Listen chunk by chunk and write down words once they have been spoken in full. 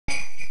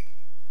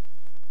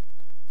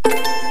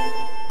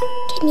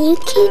Can you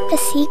keep a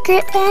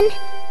secret, Ben?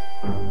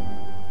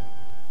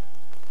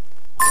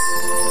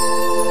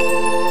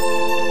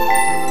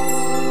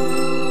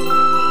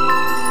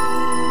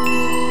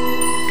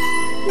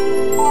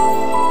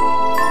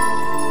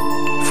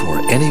 For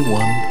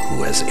anyone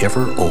who has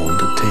ever owned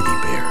a teddy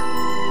bear,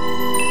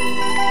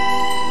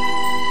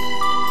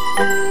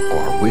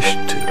 or wished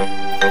to,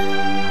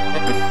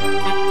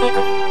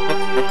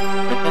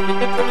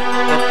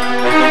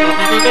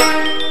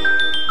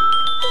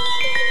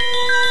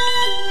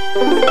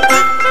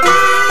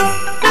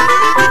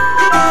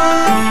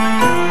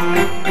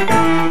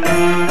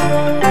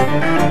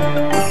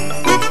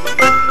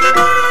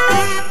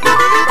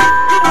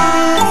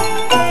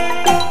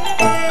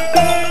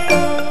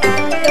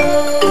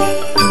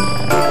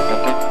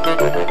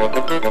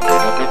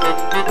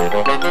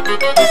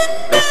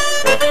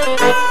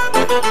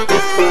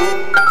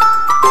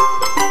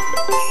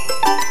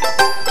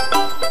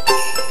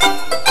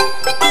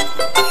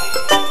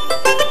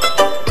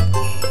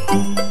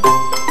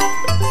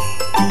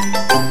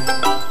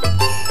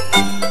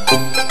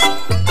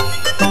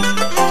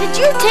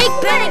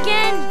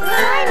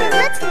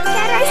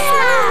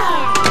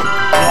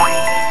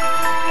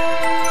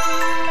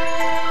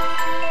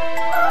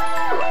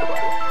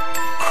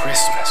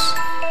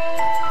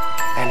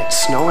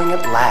 snowing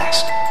at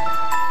last.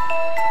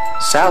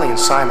 Sally and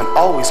Simon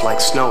always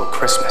liked snow at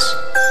Christmas.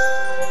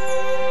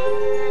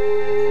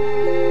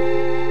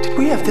 Did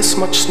we have this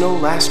much snow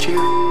last year?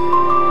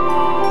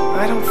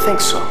 I don't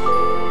think so.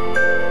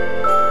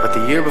 But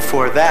the year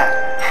before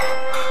that,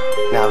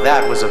 now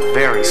that was a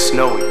very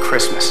snowy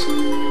Christmas.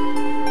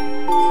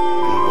 And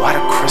what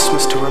a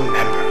Christmas to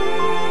remember.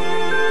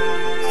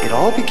 It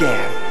all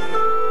began,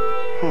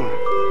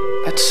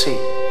 let's see.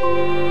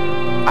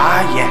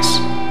 Ah, yes.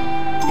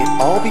 It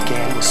all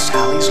began with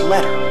Sally's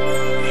letter.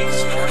 The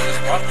story is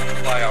brought to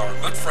you by our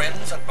good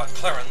friends at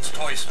McLaren's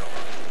Toy Store.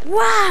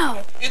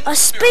 Wow! A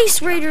Space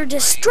Raider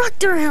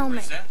Destructor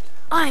helmet.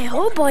 I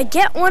hope I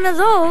get one of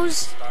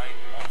those.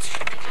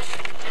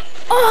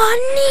 Oh,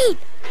 neat!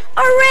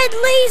 A red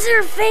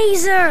laser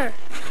phaser!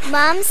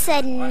 Mom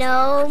said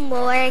no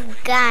more He was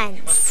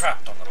guns.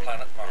 trapped on the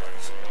planet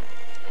Mars.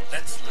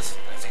 Let's listen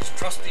as his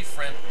trusty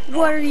friend...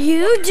 What are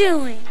you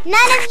doing?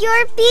 None of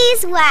your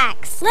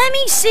beeswax. Let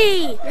me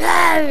see.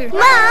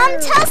 Mom,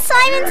 tell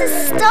Simon to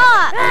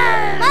stop.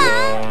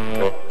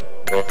 Mom!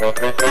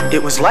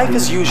 It was life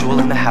as usual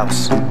in the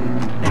house.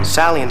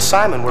 Sally and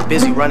Simon were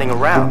busy running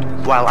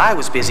around, while I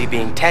was busy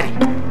being Teddy.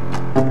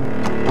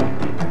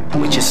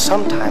 Which is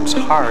sometimes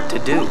hard to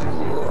do.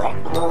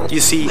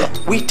 You see,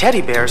 we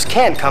teddy bears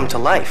can come to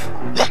life.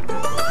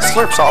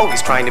 Slurp's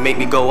always trying to make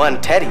me go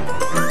un-teddy.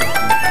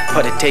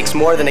 But it takes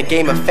more than a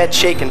game of fetch,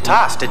 shake, and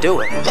toss to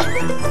do it.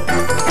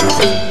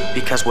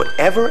 Because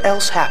whatever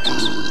else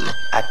happens,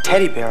 a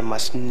teddy bear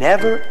must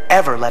never,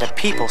 ever let a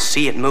people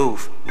see it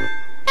move.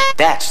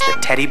 That's the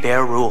teddy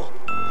bear rule.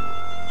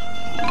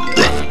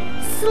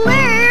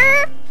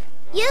 Slurp!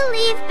 You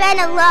leave Ben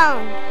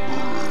alone.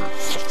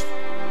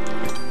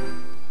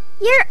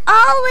 You're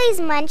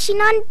always munching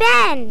on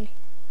Ben.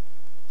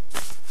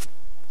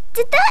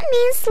 Did that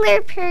mean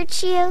Slurp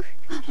hurt you?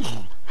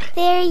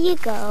 There you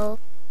go.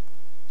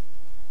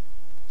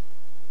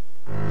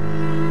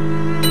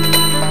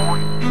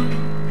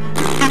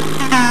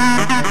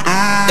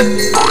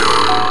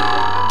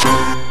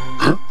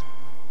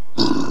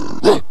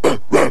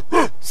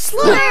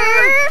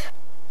 Slurp!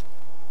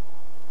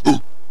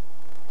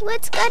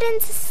 What's got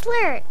into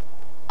Slurp?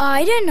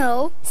 I don't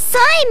know.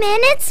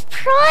 Simon, it's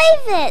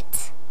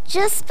private.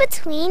 Just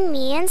between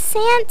me and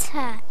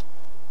Santa.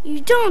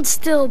 You don't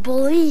still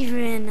believe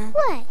in...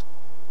 What?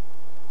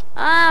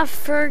 Ah,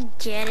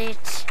 forget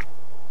it.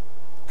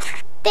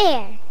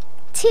 There.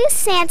 To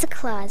Santa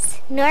Claus,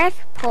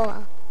 North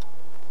Pole.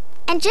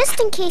 And just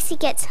in case he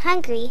gets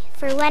hungry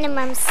for one of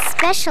Mom's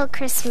special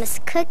Christmas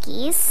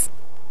cookies...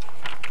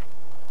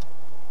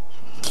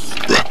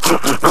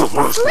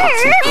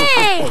 Slurp!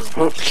 Hey!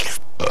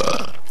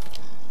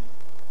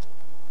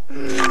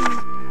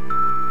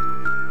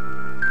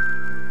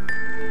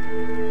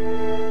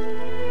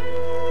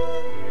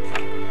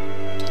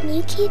 Can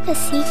you keep a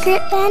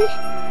secret, Ben?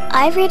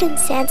 I've written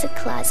Santa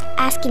Claus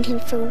asking him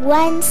for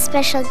one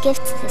special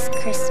gift this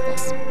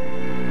Christmas.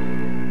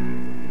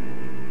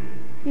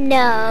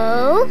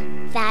 No,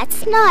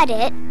 that's not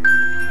it.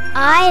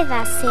 I've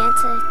asked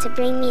Santa to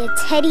bring me a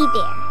teddy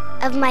bear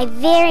of my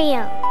very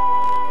own.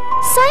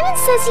 Simon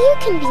says you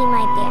can be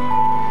my bear,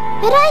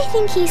 but I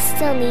think he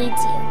still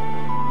needs you.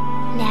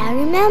 Now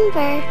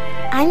remember,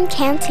 I'm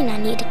counting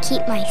on you to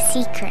keep my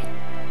secret.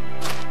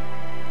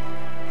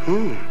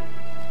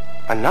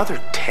 Another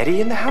teddy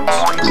in the house?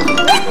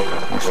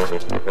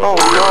 Oh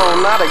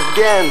no, not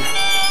again.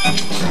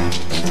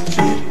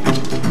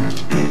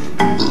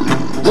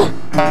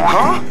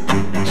 Huh?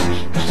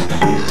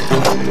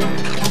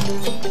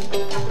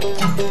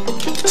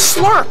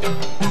 Slurp!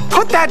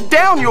 Put that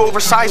down, you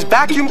oversized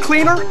vacuum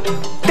cleaner!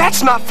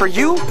 That's not for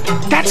you.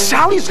 That's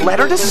Sally's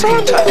letter to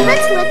Santa.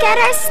 Let's look at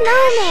our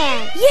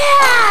snowman.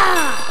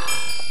 Yeah!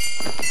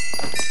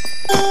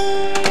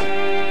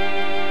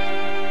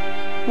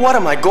 What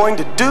am I going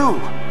to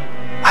do?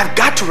 I've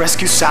got to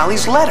rescue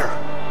Sally's letter.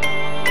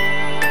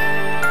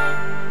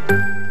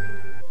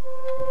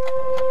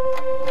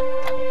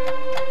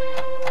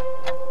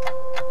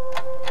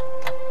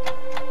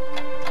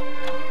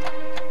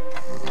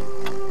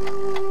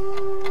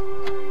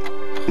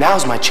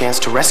 Now's my chance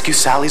to rescue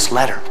Sally's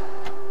letter.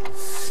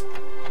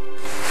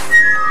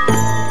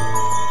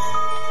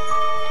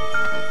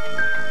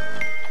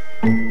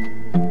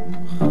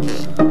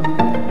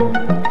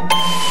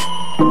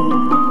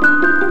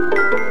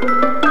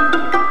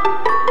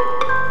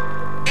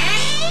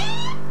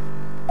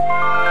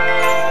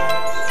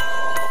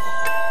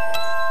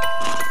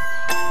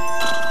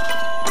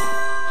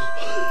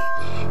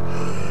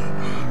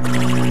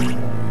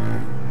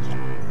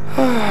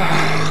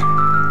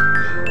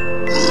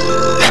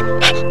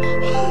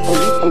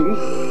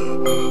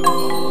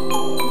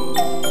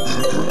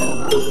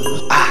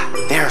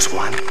 There's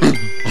one.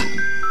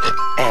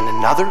 And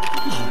another.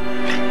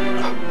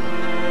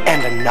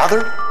 And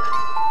another.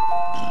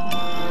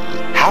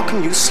 How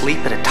can you sleep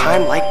at a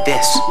time like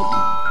this?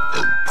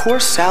 Poor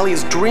Sally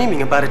is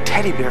dreaming about a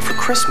teddy bear for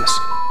Christmas,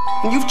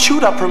 and you've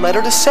chewed up her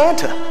letter to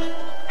Santa.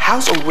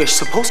 How's a wish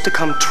supposed to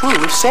come true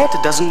if Santa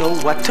doesn't know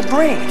what to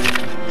bring?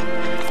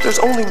 There's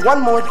only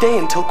one more day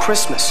until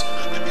Christmas.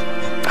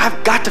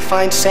 I've got to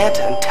find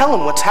Santa and tell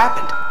him what's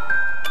happened.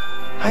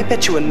 I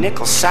bet you a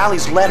nickel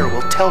Sally's letter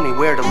will tell me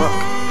where to look.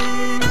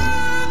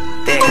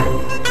 There.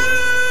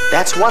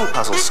 That's one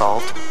puzzle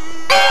solved.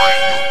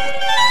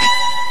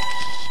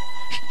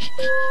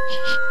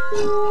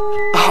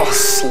 Oh,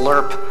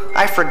 Slurp.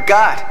 I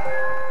forgot.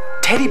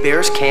 Teddy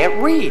bears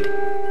can't read.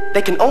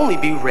 They can only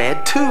be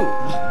read too.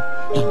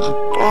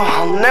 Oh,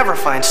 I'll never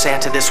find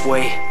Santa this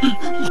way.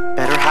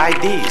 Better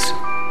hide these.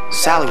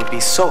 Sally would be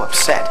so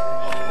upset.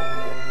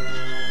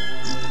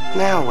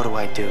 Now what do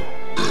I do?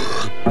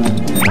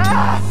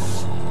 Ah!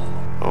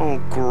 Oh,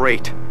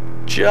 great.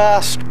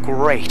 Just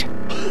great.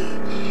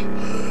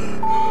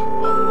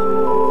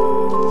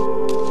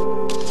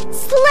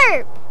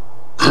 Slurp!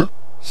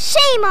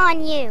 Shame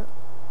on you!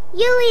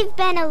 You leave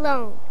Ben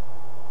alone.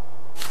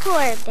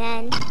 Poor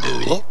Ben.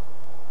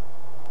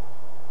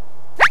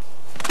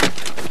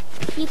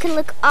 You can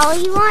look all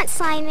you want,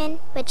 Simon,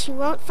 but you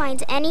won't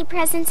find any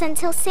presents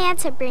until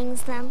Santa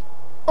brings them.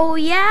 Oh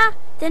yeah?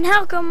 Then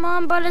how come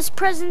Mom bought us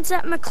presents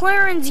at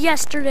McLaren's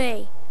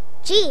yesterday?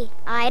 Gee,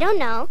 I don't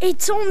know.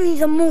 It's only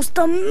the most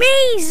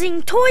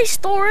amazing toy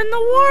store in the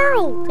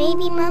world.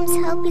 Maybe Mom's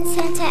helping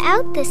Santa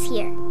out this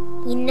year.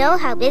 You know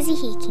how busy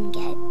he can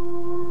get.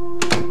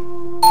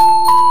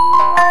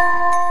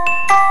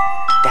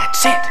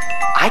 That's it.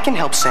 I can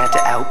help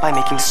Santa out by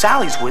making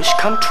Sally's wish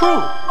come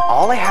true.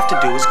 All I have to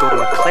do is go to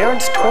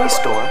McLaren's toy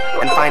store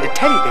and find a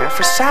teddy bear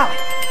for Sally.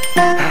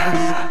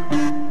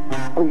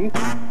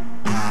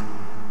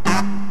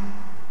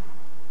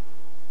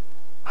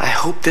 I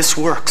hope this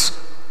works.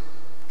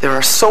 There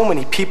are so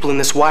many people in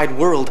this wide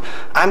world,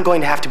 I'm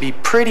going to have to be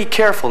pretty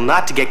careful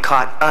not to get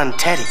caught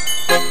unteddy.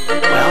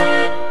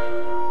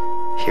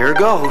 Well, here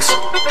goes.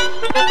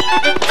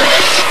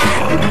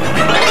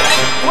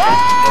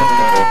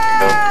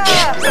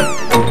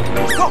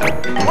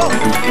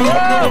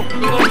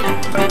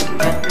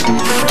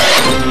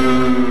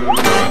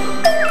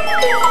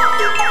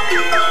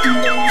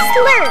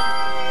 Slurp!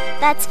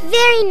 That's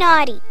very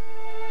naughty.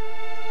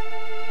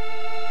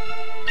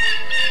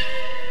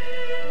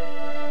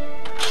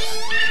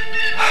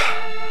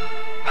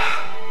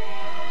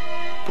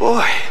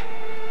 Boy,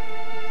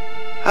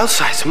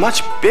 outside's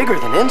much bigger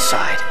than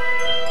inside.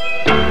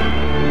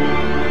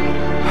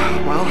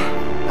 Well,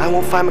 I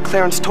won't find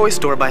McLaren's toy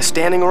store by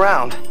standing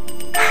around.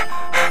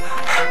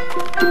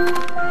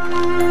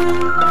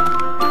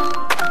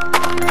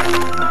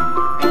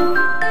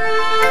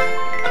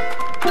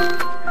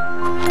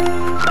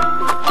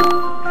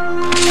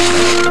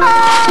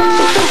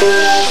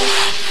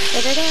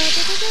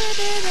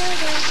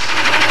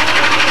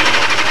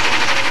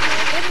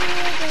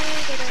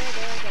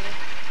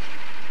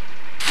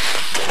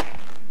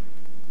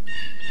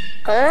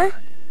 Huh?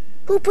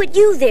 Who put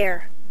you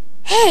there?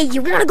 Hey,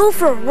 you wanna go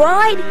for a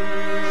ride?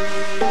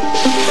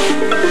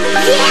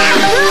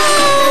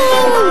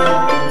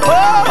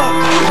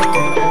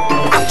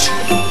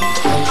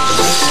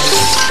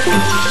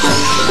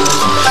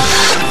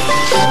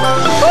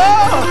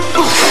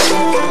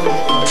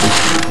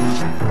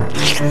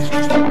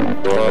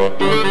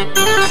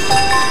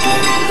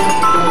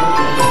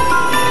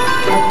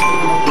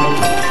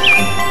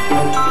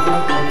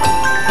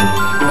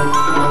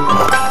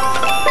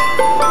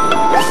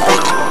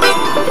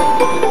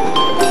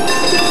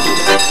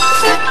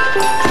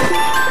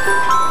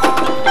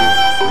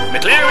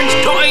 McLaren's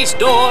toy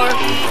store.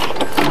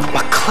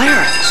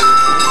 McLaren's?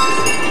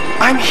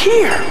 I'm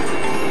here.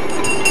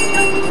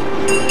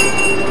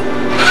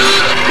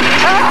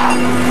 Ah!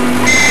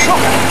 Whoa!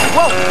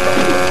 Wow.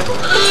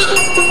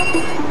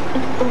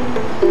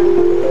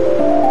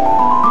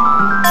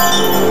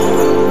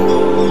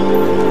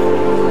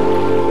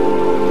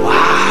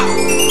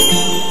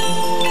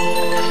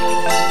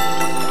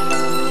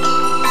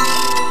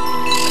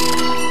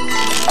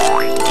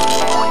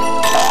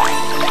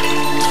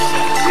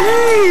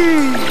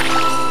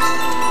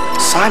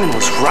 Simon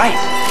was right.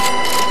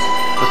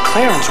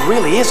 McLaren's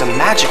really is a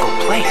magical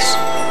place.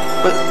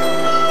 But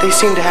they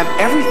seem to have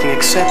everything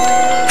except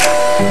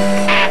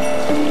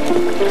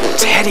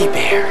teddy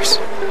bears.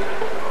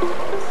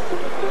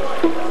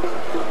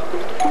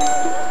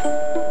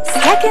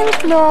 Second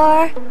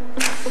floor.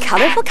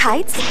 Colorful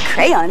kites,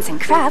 crayons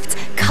and crafts,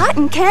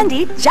 cotton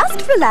candy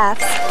just for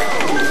laughs.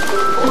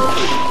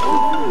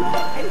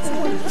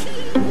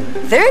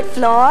 Third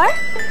floor.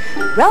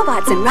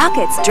 Robots and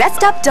rockets,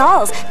 dressed up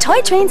dolls,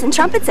 toy trains and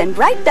trumpets and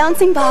bright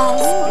bouncing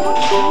balls.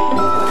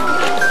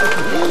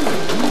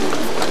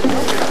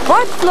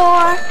 Fourth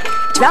floor.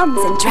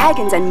 Drums and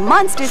dragons and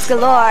monsters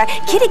galore,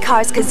 kitty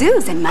cars,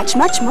 kazoos and much,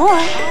 much more.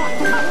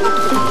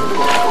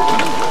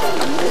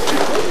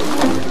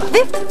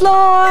 Fifth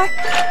floor.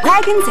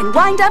 Wagons and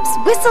wind-ups,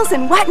 whistles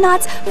and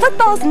whatnots,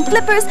 footballs and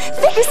flippers,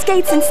 figure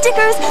skates and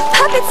stickers,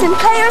 puppets and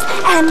players,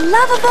 and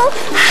lovable,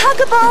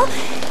 huggable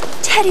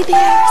teddy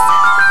bears.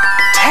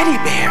 Teddy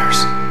bears?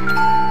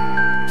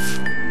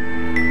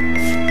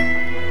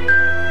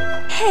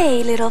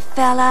 Hey, little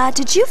fella,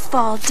 did you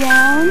fall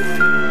down?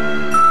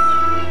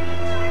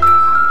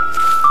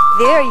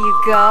 There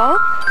you go.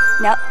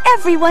 Now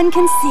everyone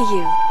can see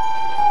you.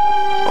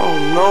 Oh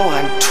no,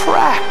 I'm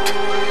trapped.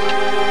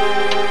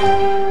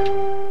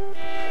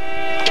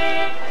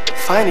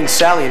 Finding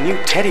Sally a new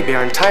teddy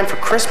bear in time for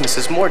Christmas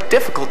is more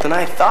difficult than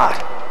I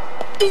thought.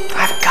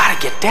 I've got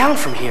to get down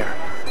from here.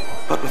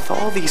 But with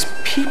all these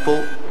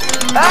people...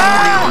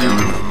 Ah!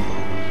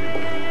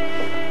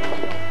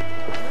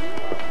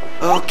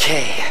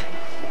 Okay.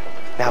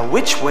 Now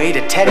which way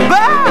to teddy...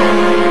 Ah!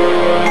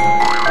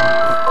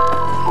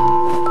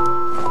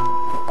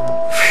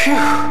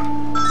 Phew.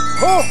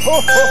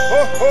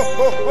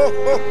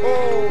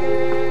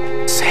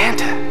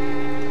 Santa.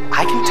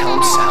 I can tell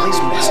him Sally's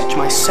message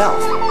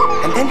myself,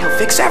 and then he'll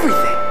fix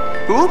everything.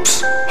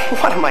 Oops,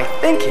 what am I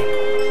thinking?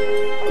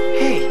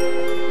 Hey,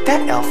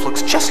 that elf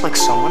looks just like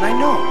someone I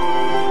know.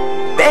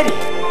 Betty,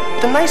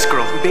 the nice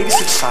girl who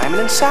babysits Simon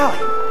and Sally.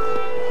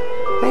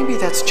 Maybe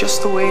that's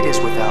just the way it is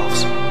with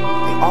elves.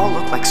 They all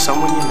look like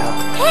someone you know.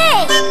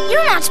 Hey,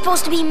 you're not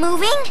supposed to be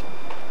moving.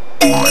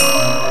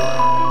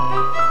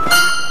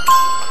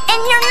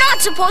 And you're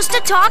not supposed to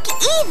talk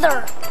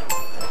either.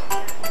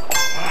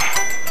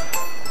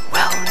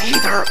 Well,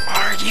 neither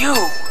are you.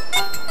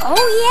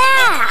 Oh,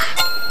 yeah.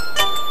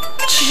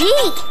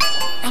 Gee,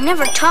 I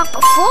never talked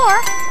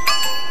before.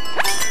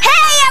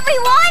 Hey,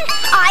 everyone!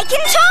 I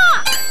can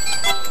talk!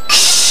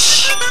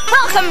 Shh!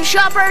 Welcome,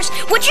 shoppers.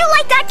 Would you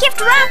like that gift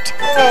wrapped?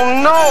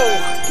 Oh, no!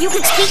 You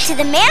could speak to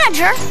the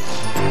manager.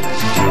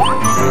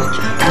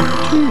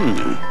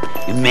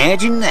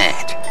 Imagine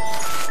that.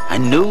 A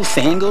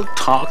newfangled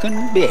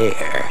talking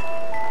bear.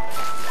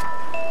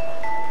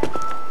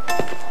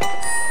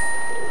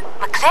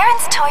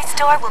 McLaren's Toy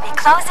Store will be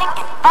closing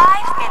in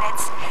 5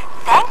 minutes.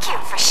 Thank you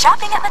for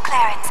shopping at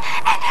McLaren's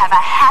and have a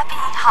happy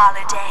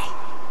holiday.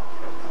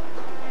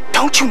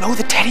 Don't you know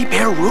the teddy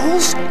bear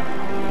rules?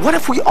 What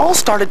if we all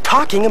started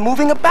talking and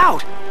moving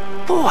about?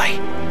 Boy,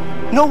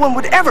 no one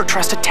would ever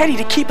trust a teddy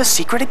to keep a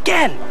secret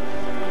again.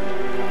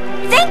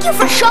 Thank you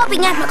for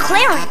shopping at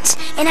McLaren's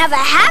and have a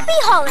happy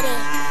holiday.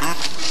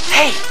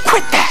 Hey,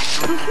 quit that!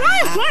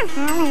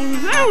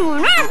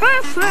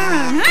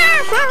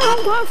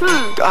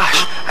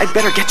 Gosh, I'd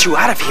better get you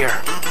out of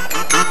here.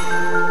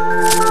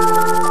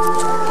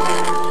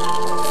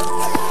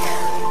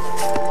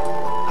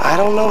 I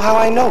don't know how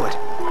I know it,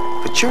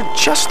 but you're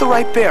just the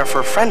right bear for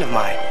a friend of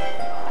mine.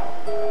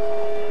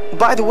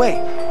 By the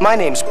way, my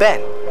name's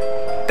Ben.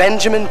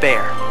 Benjamin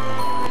Bear.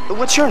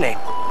 What's your name?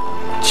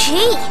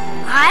 Gee,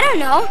 I don't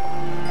know.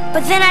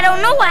 But then I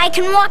don't know why I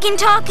can walk and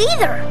talk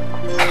either.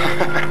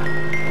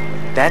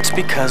 That's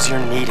because you're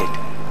needed.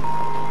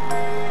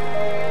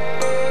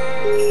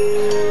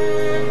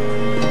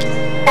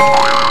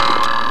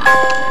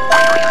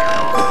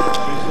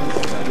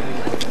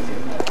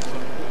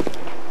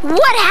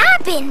 What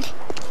happened?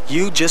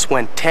 You just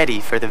went Teddy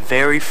for the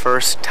very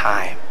first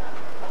time.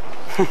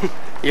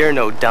 You're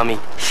no dummy.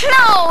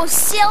 No,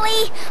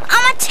 silly.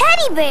 I'm a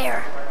teddy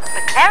bear.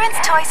 McLaren's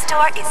Toy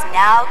Store is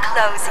now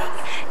closing.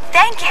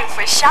 Thank you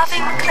for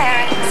shopping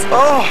McLaren's.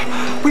 Oh,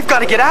 we've got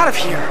to get out of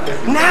here.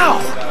 Now.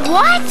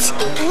 What?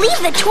 Leave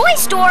the toy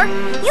store?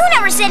 You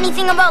never said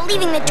anything about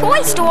leaving the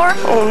toy store.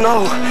 Oh,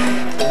 no.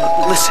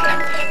 Listen,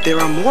 there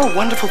are more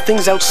wonderful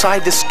things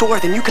outside this store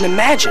than you can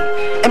imagine.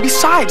 And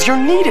besides, you're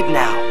needed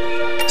now.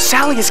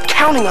 Sally is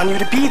counting on you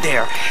to be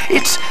there.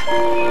 It's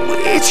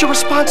your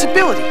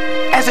responsibility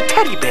as a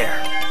teddy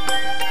bear.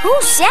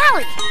 Who's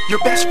Sally? Your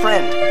best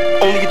friend,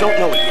 only you don't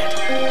know it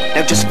yet.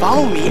 Now just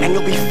follow me and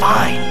you'll be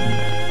fine.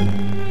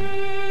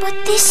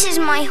 But this is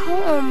my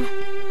home.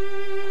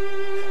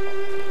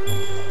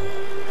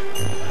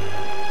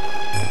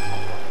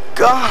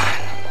 Gone.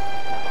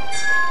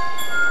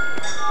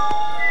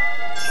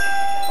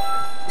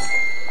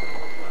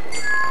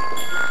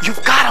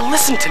 You've got to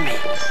listen to me.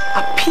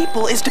 A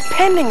people is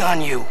depending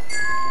on you.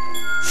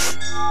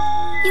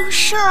 You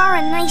sure are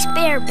a nice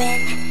bear,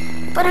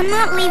 Ben. But I'm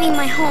not leaving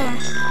my home.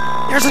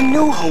 There's a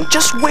new home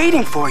just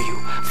waiting for you.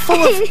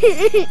 full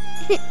of...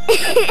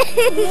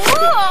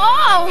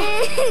 Whoa!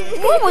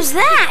 What was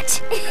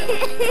that?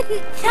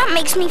 That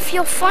makes me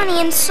feel funny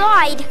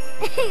inside.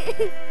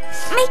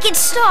 Make it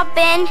stop,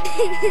 Ben.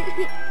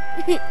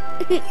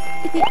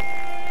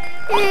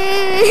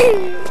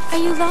 Are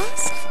you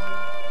lost?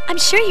 I'm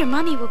sure your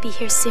mommy will be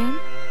here soon.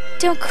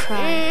 Don't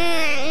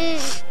cry.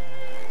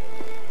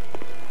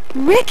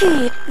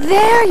 Ricky,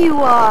 there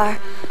you are.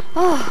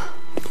 Oh,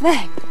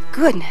 thank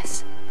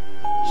goodness.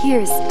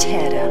 Here's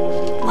Tedda.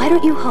 Why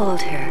don't you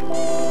hold her?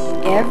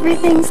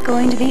 Everything's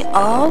going to be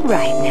all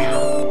right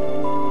now.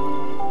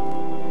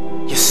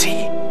 You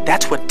see,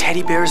 that's what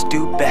teddy bears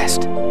do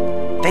best.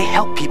 They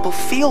help people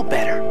feel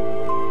better.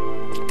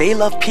 They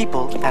love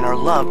people and are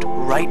loved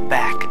right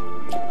back.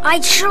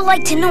 I'd sure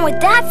like to know what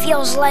that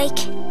feels like.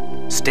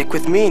 Stick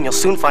with me and you'll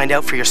soon find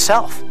out for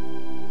yourself.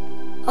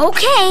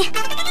 Okay.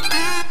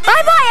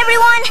 Bye-bye,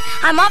 everyone.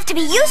 I'm off to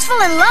be useful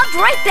and loved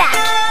right back.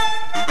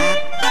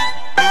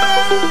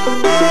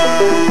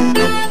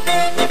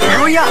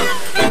 Hurry up!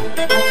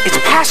 It's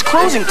past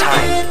closing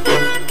time.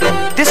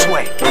 This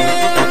way.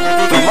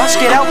 We must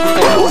get out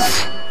before...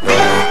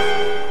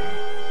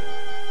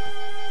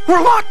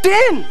 We're locked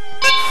in!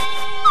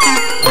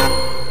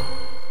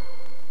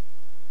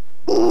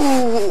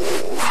 Ooh.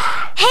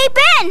 Hey,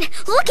 Ben!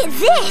 Look at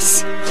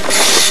this!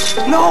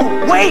 No,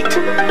 wait!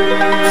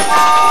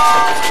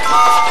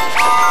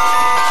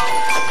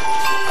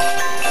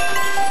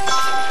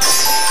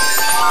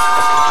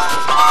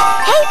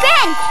 Hey,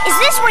 Ben! Is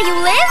this where you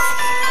live?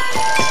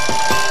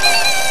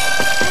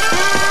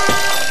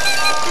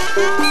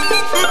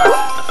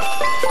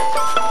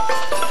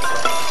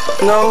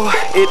 No,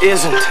 it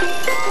isn't.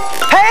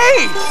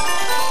 Hey!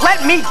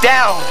 Let me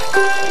down!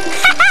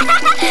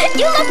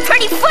 You look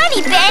pretty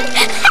funny, Ben!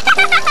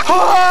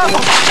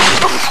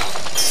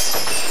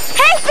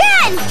 Hey,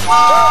 Ben!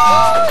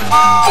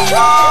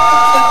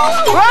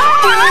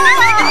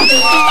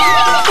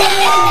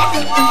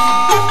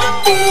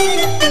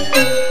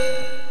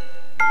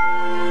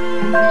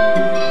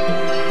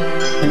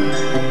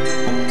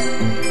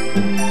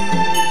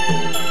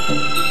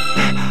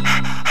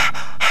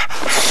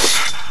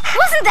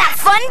 Wasn't that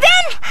fun,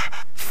 Ben?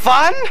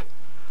 Fun?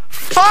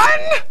 Fun?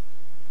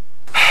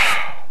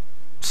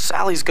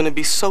 Sally's gonna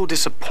be so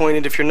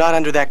disappointed if you're not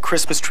under that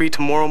Christmas tree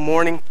tomorrow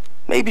morning.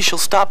 Maybe she'll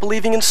stop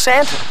believing in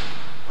Santa,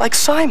 like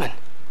Simon.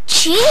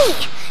 Gee,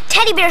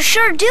 teddy bears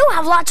sure do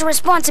have lots of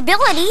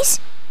responsibilities.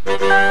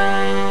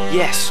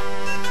 Yes,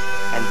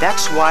 and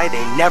that's why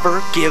they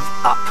never give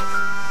up.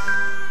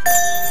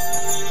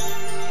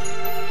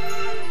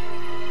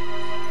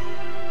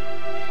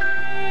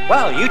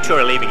 Well, you two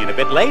are leaving it a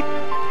bit late.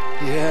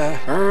 Yeah,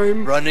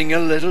 I'm running a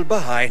little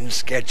behind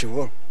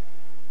schedule.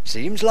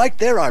 Seems like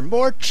there are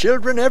more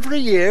children every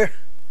year.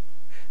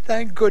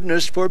 Thank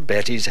goodness for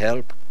Betty's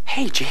help.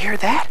 Hey, did you hear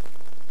that?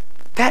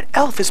 That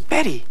elf is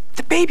Betty,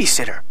 the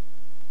babysitter.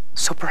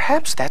 So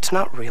perhaps that's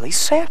not really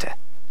Santa.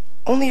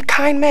 Only a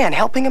kind man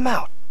helping him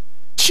out.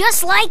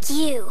 Just like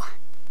you.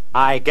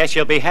 I guess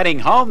you'll be heading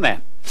home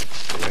then.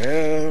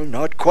 Well,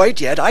 not quite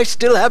yet. I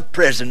still have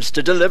presents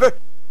to deliver.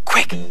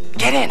 Quick,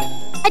 get in.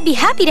 I'd be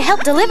happy to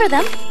help deliver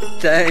them.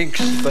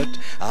 Thanks, but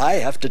I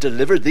have to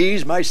deliver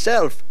these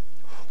myself.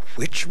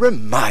 Which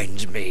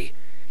reminds me,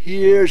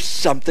 here's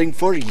something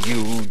for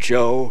you,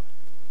 Joe.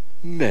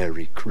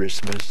 Merry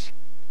Christmas.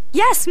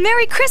 Yes,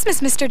 Merry Christmas,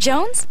 Mr.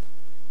 Jones.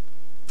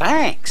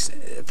 Thanks.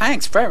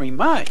 Thanks very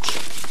much.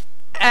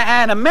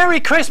 And a Merry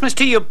Christmas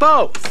to you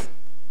both.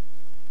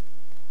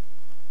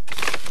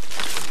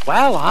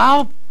 Well,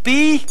 I'll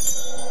be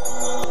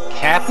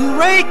Captain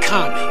Ray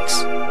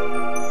Comics.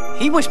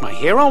 He was my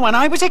hero when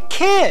I was a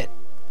kid.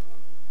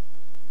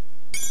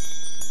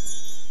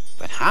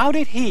 But how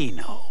did he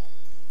know?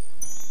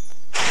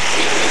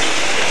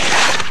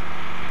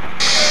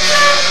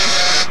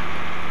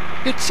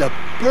 It's a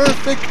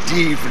perfect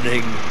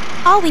evening.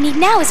 All we need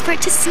now is for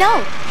it to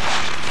snow.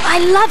 I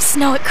love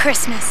snow at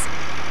Christmas.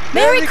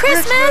 Merry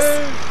Christmas!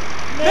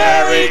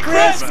 Merry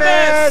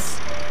Christmas!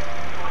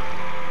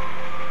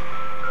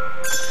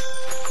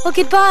 Well,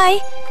 goodbye.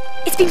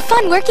 It's been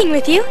fun working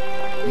with you.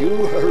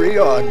 You hurry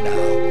on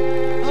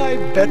now. I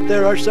bet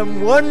there are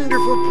some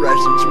wonderful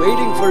presents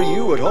waiting for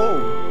you at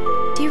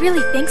home. Do you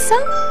really think so?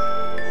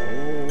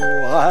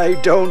 Oh, I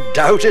don't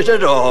doubt it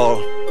at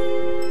all.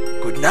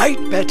 Good night,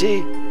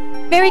 Betty.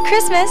 Merry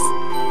Christmas.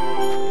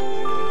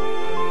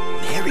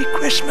 Merry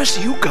Christmas,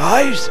 you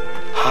guys.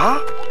 Huh?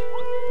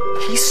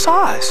 He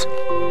saw us.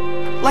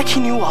 Like he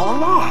knew all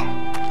along.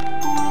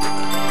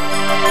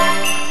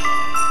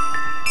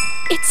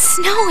 It's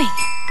snowing.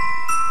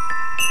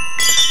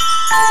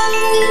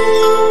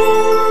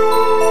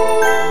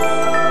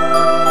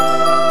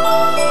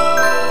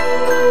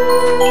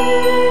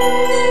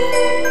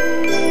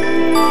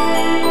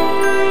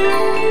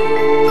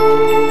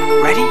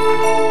 Ready?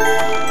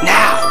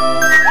 Now!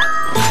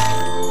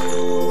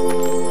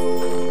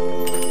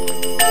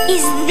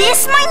 Is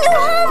this my new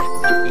home?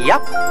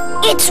 Yup.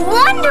 It's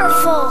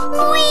wonderful!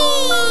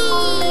 Whee!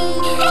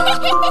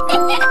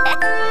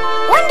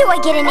 When do I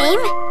get a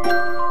name?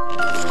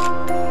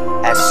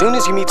 as soon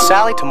as you meet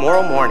Sally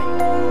tomorrow morning.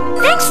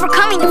 Thanks for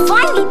coming to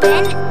find me,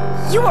 Ben.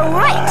 You were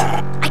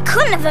right. I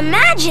couldn't have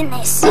imagined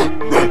this.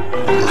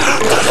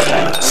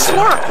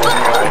 Slurp!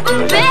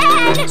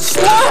 Ben!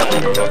 Slurp!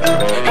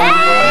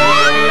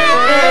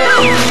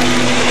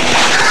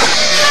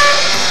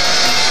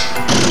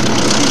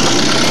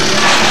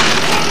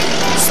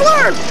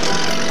 Slurp!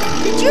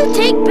 Did you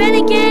take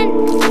Ben again?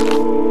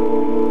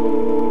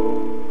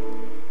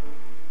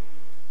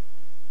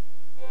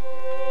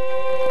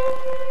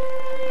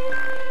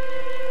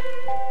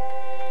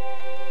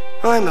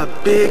 I'm a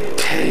big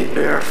teddy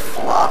bear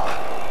flop.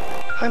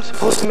 I'm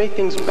supposed to make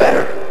things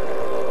better.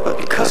 But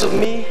because of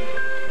me,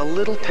 a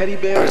little teddy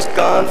bear is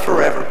gone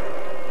forever.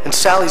 And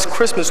Sally's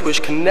Christmas wish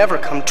can never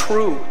come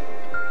true.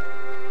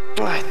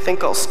 I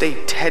think I'll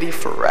stay Teddy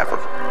forever.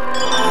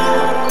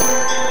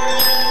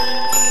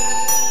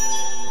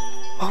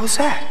 What was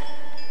that?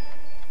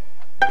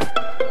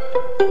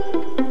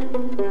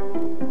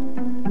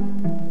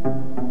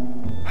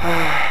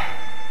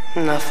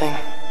 Nothing.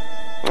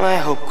 I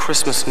hope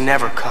Christmas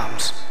never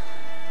comes.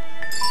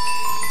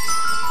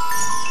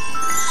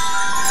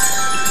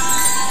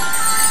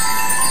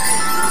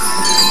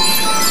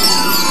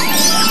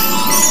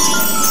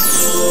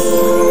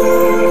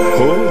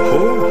 Ho,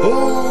 ho, ho!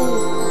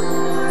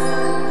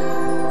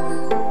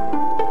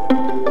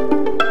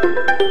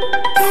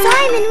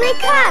 Simon,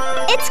 wake up!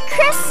 It's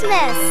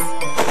Christmas!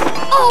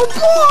 Oh,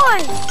 boy!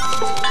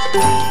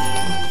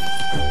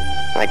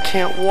 I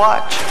can't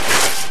watch.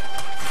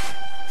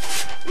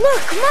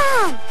 Look,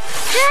 Mom!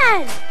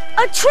 Dad!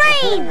 A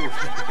train!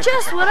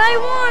 Just what I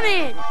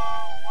wanted!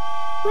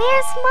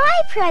 Where's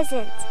my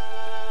present?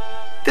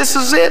 This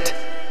is it.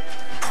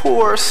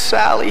 Poor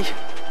Sally.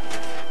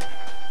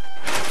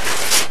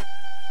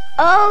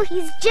 Oh,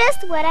 he's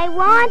just what I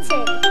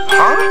wanted.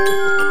 Huh?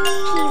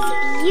 He's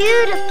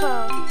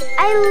beautiful.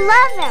 I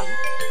love him.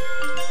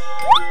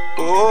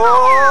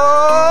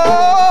 Oh!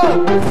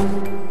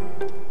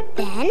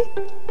 Ben?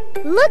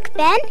 Look,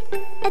 Ben.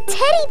 A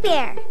teddy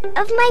bear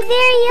of my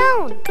very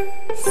own.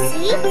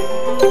 See?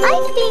 I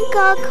think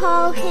I'll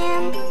call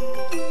him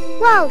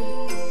Wally.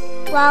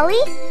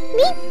 Wally,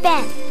 meet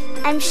Ben.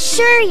 I'm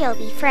sure you'll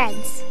be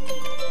friends.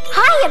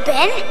 Hiya,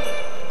 Ben.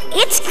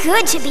 It's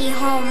good to be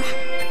home.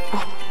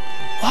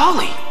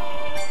 Wally?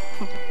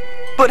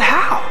 But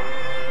how?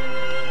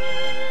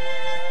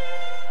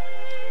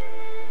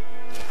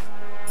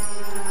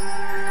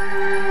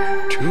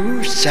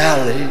 To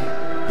Sally,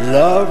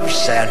 love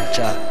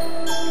Santa.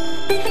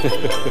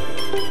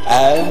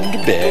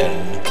 And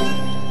Ben.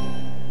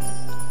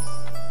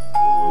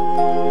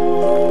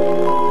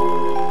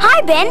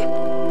 Hi, Ben.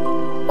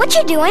 What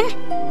you doing?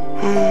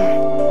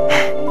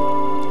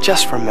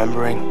 Just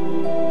remembering.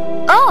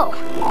 Oh.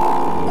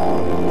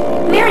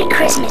 Merry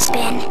Christmas,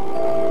 Ben.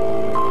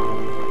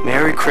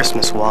 Merry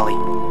Christmas, Wally.